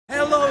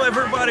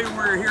everybody,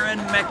 we're here in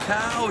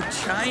Macau,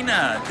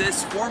 China.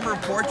 This former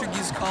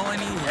Portuguese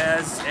colony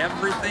has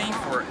everything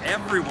for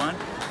everyone,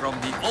 from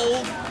the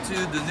old to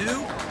the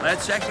new.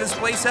 Let's check this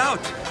place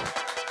out.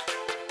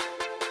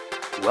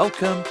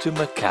 Welcome to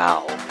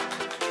Macau.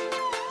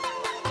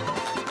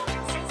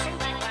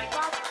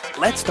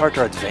 Let's start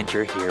our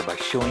adventure here by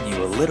showing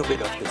you a little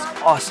bit of this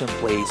awesome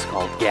place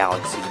called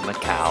Galaxy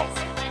Macau.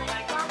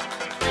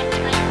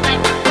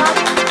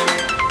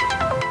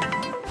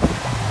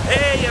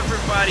 Hey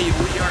everybody,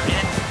 we are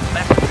in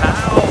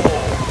Macau,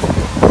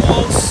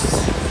 most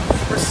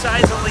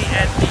precisely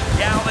at the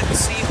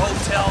Galaxy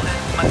Hotel in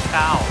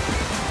Macau.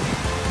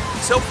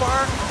 So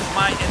far,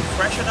 my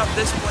impression of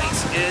this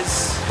place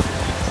is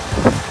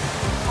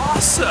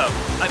awesome.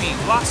 I mean,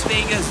 Las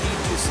Vegas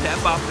need to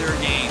step up their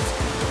game.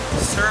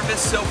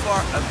 Service so far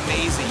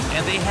amazing,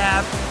 and they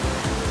have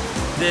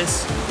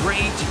this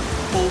great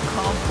pool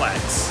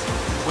complex,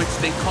 which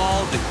they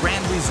call the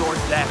Grand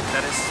Resort Deck.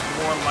 That is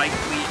more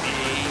likely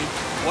a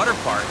water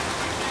park.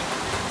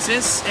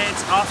 Since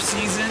it's off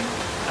season,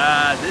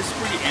 this is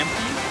pretty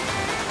empty,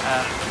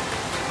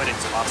 but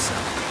it's awesome.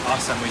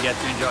 Awesome. We get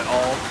to enjoy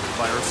all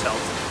by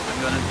ourselves.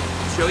 I'm gonna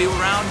show you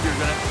around. You're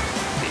gonna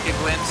take a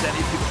glimpse, and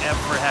if you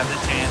ever have the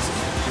chance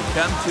to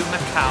come to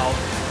Macau,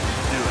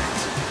 do it.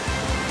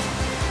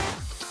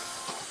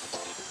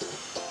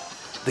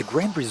 The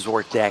Grand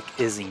Resort Deck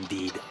is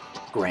indeed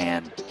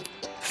grand,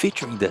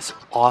 featuring this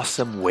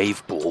awesome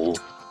wave pool,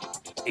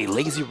 a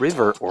lazy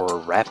river or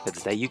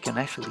rapids that you can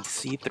actually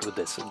see through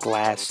this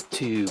glass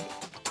tube.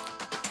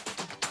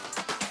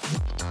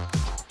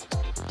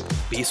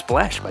 Be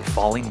splashed by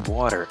falling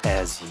water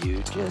as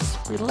you just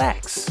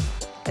relax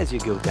as you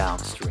go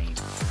downstream.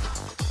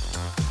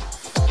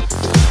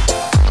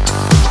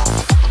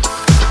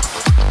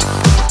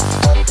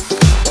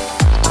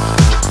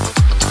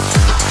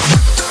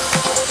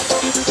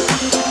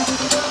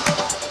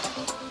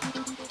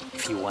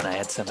 If you want to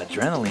add some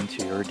adrenaline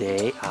to your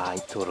day, I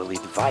totally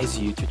advise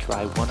you to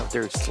try one of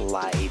their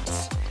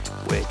slides,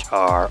 which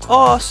are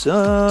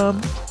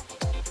awesome!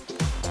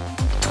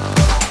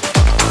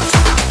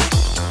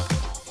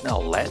 Now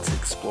let's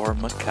explore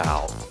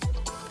Macau.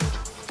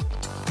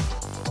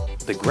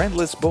 The Grand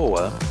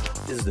Lisboa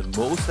is the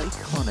most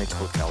iconic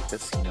hotel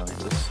casino in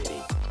the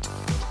city,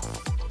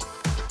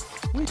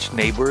 which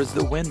neighbors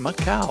the Wynn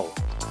Macau.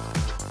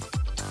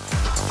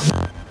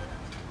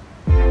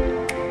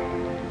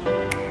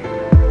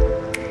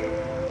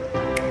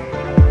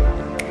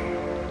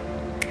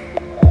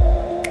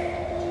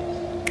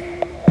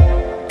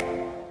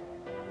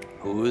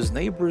 Who is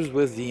neighbors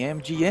with the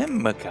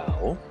MGM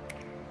Macau.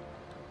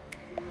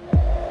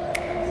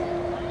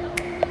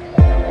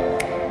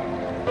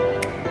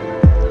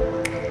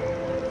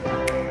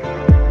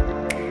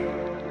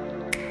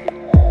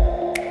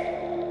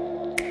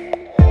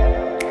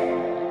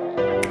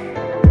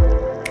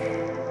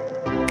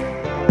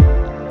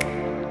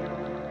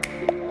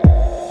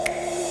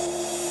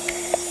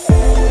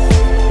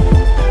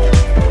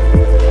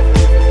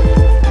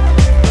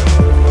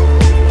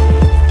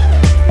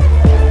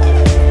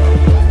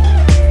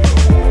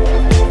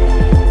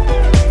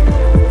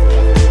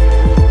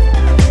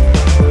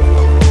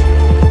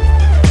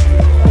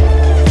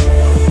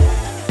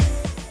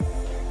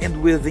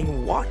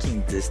 Within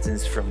walking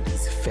distance from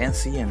these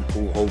fancy and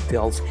cool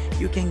hotels,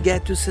 you can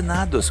get to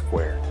Senado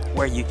Square,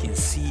 where you can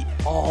see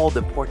all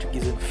the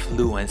Portuguese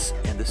influence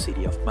in the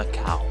city of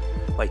Macau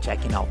by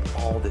checking out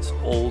all these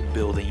old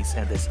buildings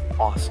and these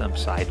awesome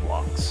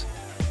sidewalks.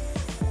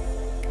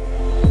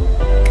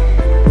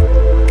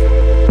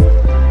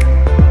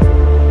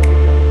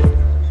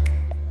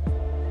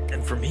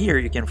 And from here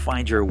you can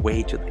find your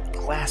way to the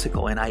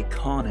classical and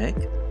iconic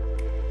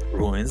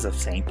ruins of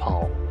St.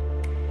 Paul.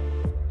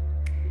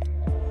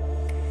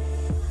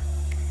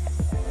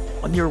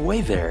 On your way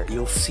there,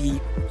 you'll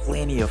see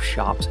plenty of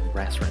shops and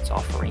restaurants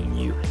offering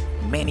you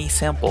many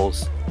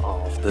samples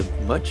of the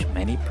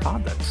many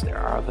products that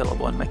are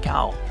available in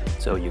Macau,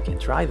 so you can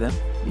try them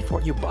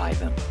before you buy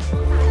them.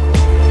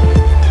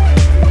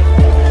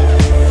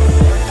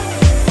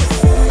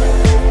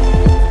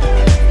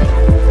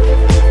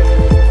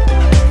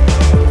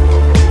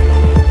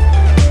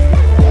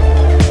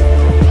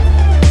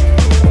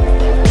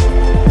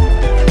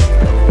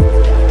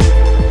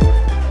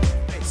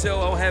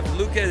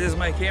 Lucas is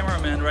my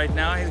cameraman right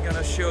now. He's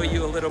gonna show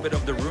you a little bit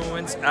of the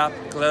ruins up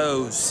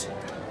close.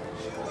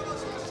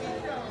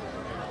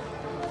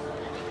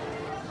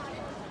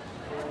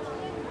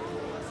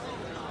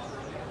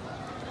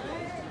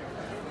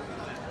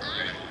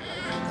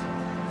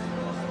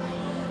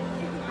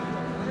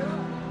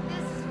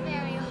 This is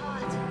very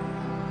hot.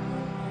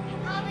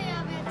 Probably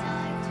I'll be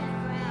dying to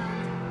the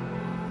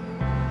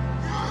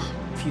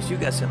ground. If you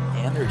got some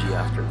energy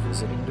after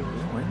visiting the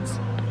ruins,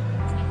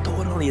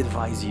 totally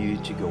advise you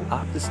to go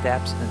up the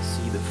steps and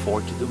see the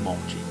Forte do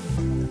Monte,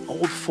 an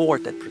old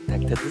fort that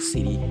protected the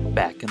city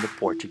back in the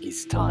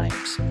Portuguese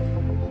times.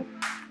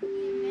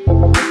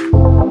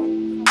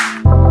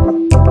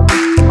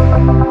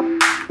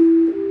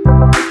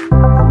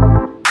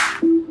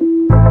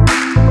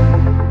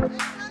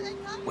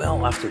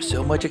 Well, after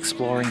so much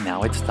exploring,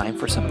 now it's time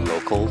for some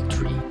local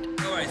treat.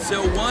 Alright,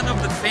 so one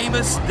of the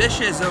famous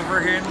dishes over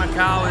here in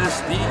Macau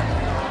is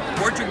the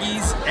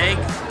Portuguese egg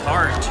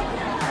tart.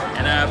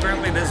 And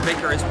apparently this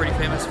baker is pretty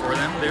famous for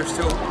them. They're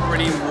still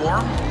pretty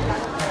warm.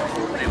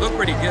 They look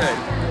pretty good.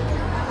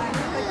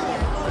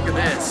 Look at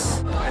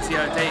this. Let's see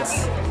how it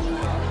tastes.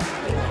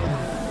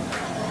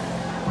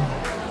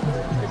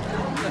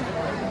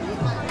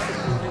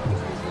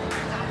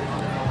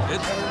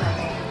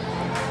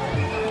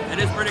 It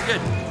is pretty good.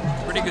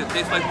 Pretty good.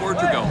 Tastes like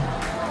Portugal.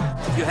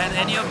 If you had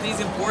any of these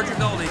in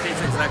Portugal, they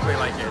taste exactly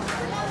like it.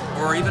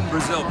 Or even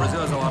Brazil.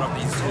 Brazil has a lot of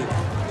these too.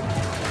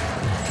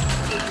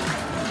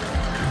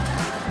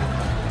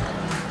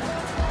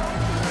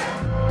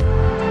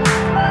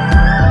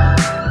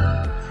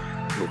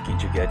 Looking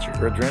to get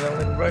your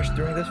adrenaline rush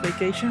during this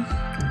vacation?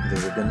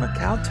 Visit the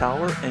Macau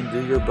Tower and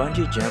do your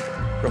bungee jump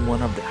from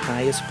one of the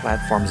highest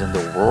platforms in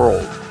the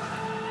world.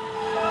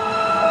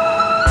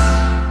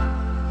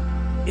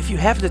 If you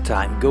have the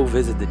time, go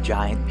visit the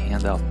Giant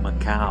Panda of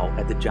Macau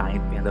at the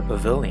Giant Panda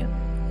Pavilion.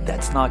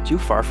 That's not too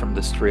far from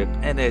the Strip,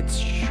 and it's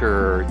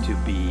sure to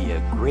be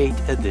a great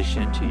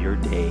addition to your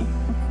day.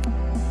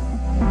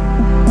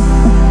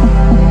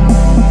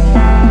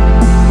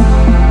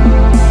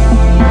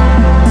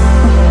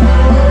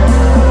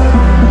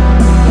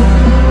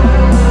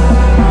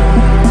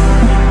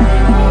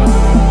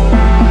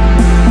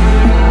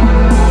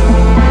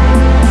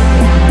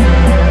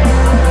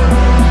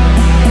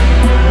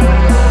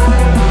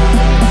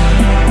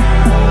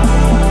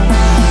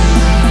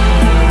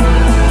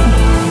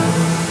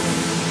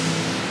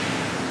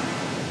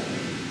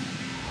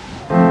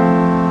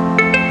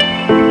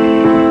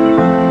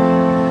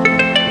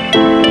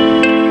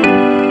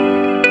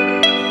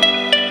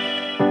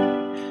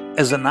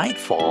 As the night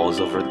falls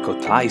over the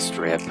Cotai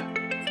Strip,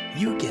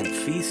 you can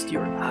feast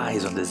your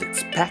eyes on this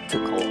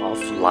spectacle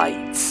of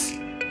lights.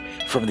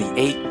 From the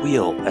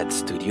 8-wheel at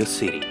Studio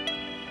City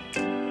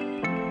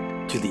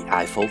to the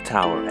Eiffel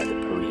Tower at the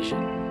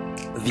Parisian,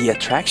 the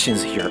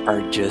attractions here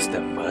are just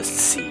a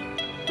must-see.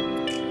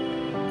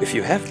 If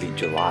you have been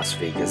to Las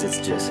Vegas, it's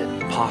just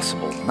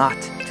impossible not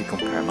to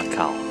compare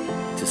Macau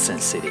to Sin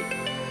City.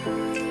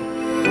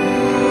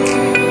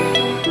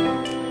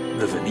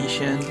 The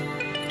Venetian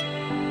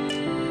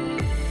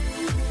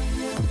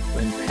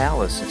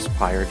Palace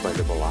inspired by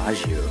the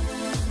Bellagio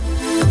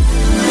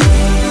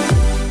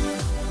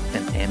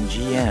and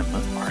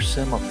MGM are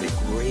some of the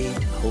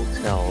great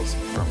hotels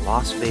from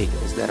Las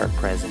Vegas that are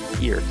present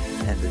here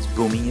in this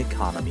booming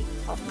economy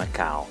of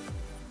Macau.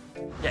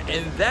 Yeah,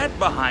 and that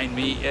behind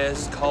me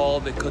is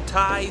called the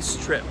Cotai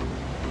Strip.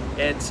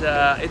 It's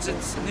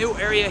a new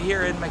area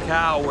here in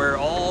Macau where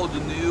all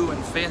the new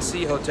and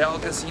fancy hotel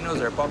casinos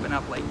are popping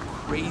up like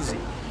crazy.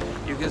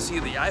 You can see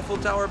the Eiffel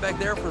Tower back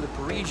there for the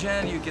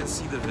Parisian, you can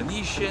see the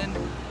Venetian,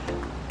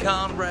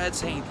 Conrad,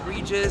 St.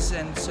 Regis,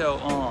 and so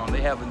on.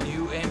 They have a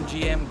new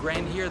MGM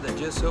Grand here that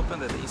just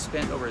opened that they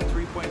spent over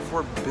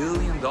 $3.4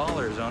 billion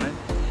on it.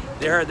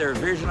 They are their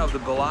version of the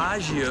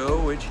Bellagio,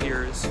 which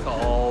here is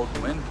called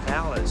Wynn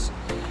Palace.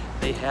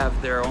 They have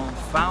their own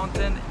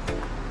fountain.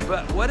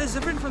 But what is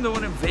different from the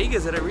one in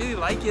Vegas that I really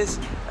like is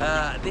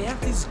they have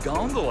these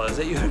gondolas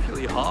that you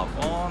actually hop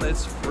on.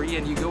 It's free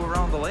and you go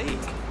around the lake.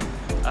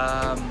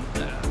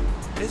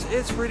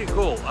 It's pretty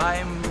cool.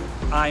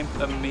 I'm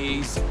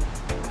amazed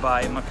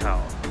by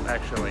Macau.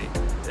 Actually,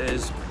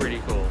 it's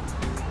pretty cool.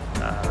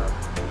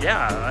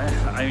 Yeah,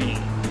 I mean,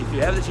 if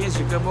you have the chance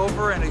to come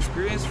over and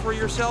experience for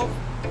yourself,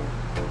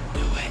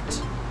 do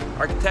it.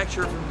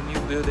 Architecture from the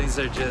new buildings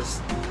are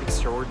just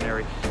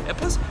extraordinary, and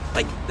plus,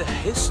 like, the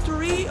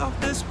history of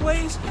this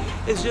place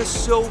is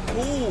just so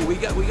cool. We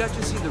got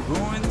to see the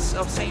ruins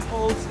of St.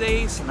 Paul's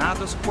Day,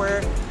 Senado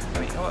Square. I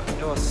mean,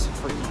 it was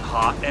freaking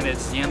hot, and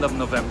it's the end of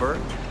November,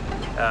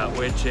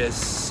 which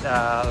is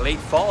late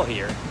fall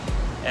here,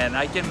 and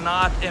I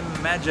cannot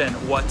imagine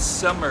what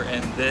summer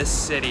in this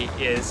city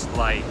is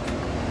like.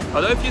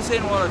 Although if you stay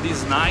in one of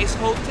these nice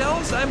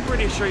hotels, I'm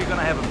pretty sure you're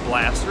gonna have a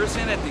blast. We're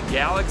staying at the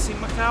Galaxy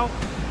Macau,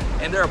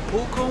 and their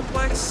pool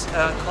complex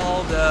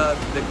called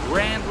the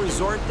Grand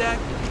Resort Deck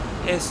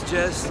is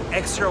just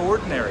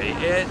extraordinary.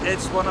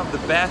 It's one of the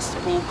best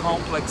pool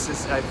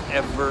complexes I've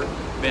ever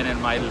been in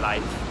my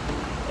life.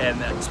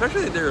 And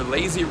especially their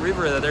lazy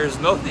river, there's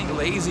nothing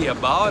lazy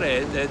about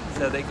it.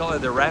 They call it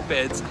the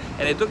Rapids,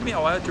 and it took me a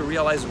while to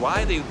realize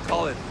why they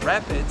call it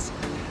Rapids.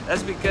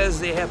 That's because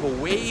they have a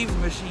wave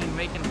machine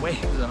making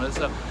waves on it,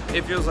 so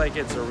it feels like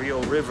it's a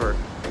real river.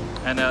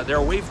 And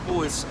their wave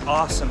pool is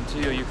awesome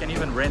too. You can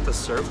even rent a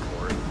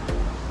surfboard.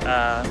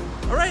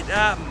 Alright,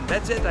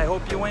 that's it. I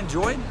hope you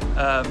enjoyed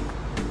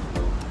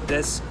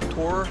this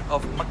tour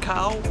of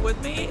Macau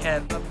with me,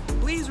 and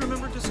please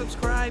remember to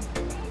subscribe.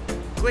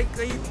 Click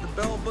the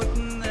bell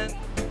button, and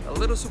a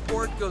little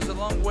support goes a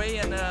long way,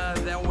 and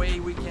that way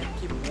we can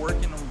keep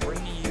working on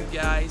bringing you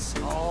guys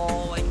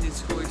all like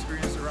this cool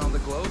experience around the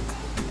globe,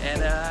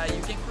 and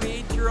you can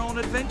create your own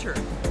adventure.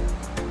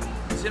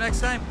 See you next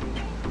time.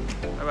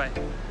 Bye bye.